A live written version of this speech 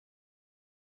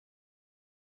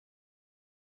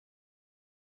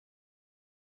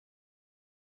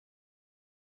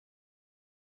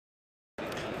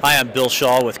Hi, I'm Bill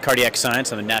Shaw with Cardiac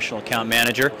Science. I'm a National Account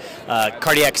Manager.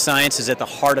 Cardiac Science is at the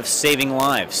heart of saving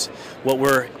lives. What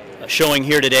we're showing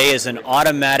here today is an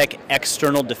automatic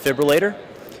external defibrillator.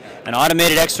 An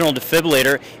automated external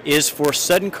defibrillator is for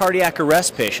sudden cardiac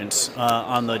arrest patients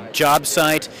on the job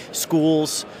site,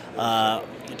 schools,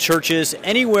 churches,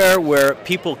 anywhere where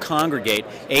people congregate.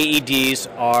 AEDs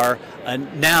are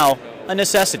now a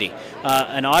necessity.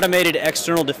 An automated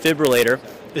external defibrillator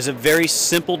is a very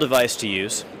simple device to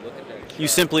use. You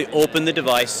simply open the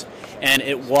device and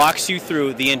it walks you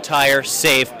through the entire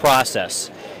save process.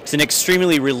 It's an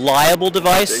extremely reliable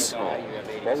device. Stay calm.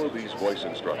 Follow these voice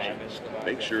instructions.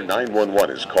 Make sure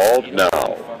 911 is called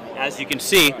now. As you can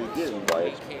see,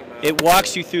 it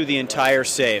walks you through the entire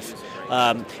save.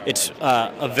 It's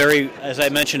as I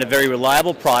mentioned, a very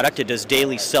reliable product. It does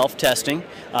daily self-testing,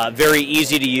 very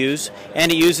easy to use,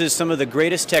 and it uses some of the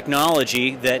greatest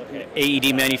technology that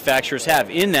AED manufacturers have.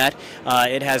 In that,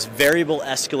 it has variable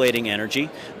escalating energy.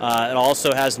 It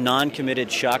also has non-committed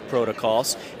shock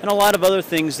protocols, and a lot of other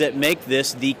things that make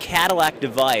this the Cadillac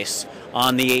device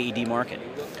on the AED market.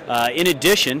 In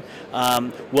addition,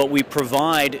 what we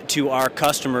provide to our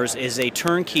customers is a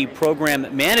turnkey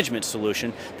program management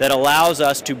solution that allows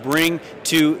us to bring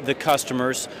to the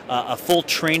customers a full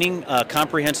training,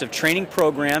 comprehensive training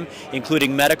program,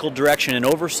 including medical direction and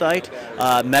oversight,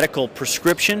 medical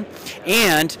prescription,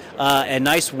 and a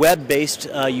nice web-based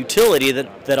utility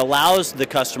that allows the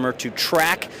customer to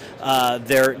track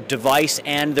their device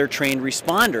and their trained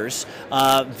responders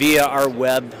via our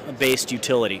web-based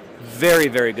utility. Very,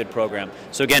 very good program.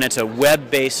 So again, it's a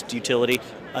web-based utility.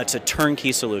 It's a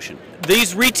turnkey solution.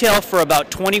 These retail for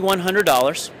about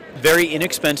 $2,100. Very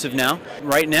inexpensive now.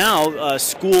 Right now,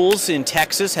 schools in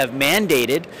Texas have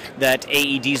mandated that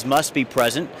AEDs must be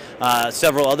present.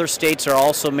 Several other states are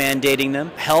also mandating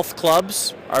them. Health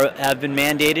clubs have been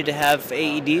mandated to have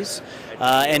AEDs.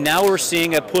 And now we're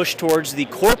seeing a push towards the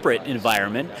corporate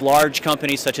environment. Large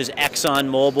companies such as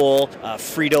ExxonMobil,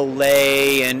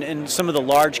 Frito-Lay, and some of the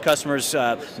large customers,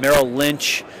 Merrill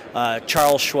Lynch,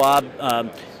 Charles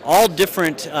Schwab, all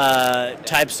different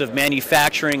types of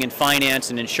manufacturing and finance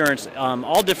and insurance,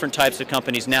 all different types of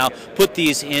companies now put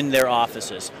these in their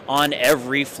offices on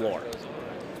every floor.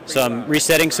 So I'm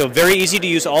resetting, so very easy to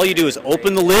use. All you do is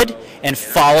open the lid and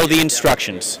follow the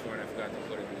instructions.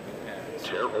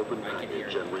 Tear open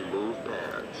package and remove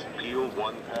pads. Peel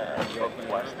one pad from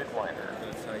plastic liner.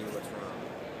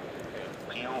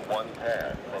 Peel one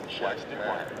pad from plastic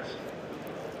liners.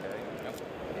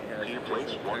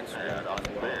 Place one pad on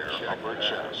bare upper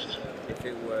chest.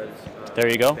 There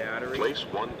you go. Place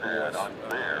one pad on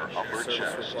bare upper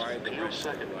chest. Peel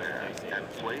second pad and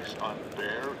place on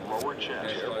bare lower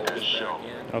chest as shown.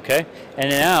 Okay, and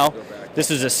now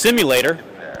this is a simulator.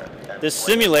 This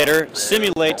simulator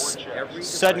simulates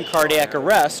sudden cardiac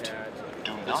arrest.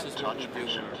 Do not touch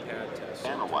patient.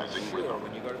 Analyzing rhythm.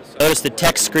 Notice the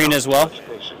text screen as well.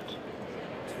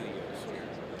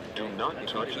 Do not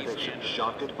touch patient.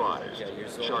 Shock advised.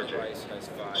 Charging.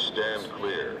 Stand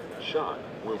clear. Shock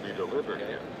will be delivered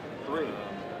in 3,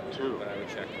 2,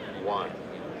 1.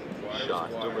 Shock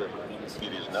delivered.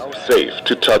 It is now safe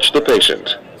to touch the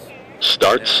patient.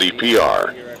 Start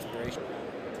CPR.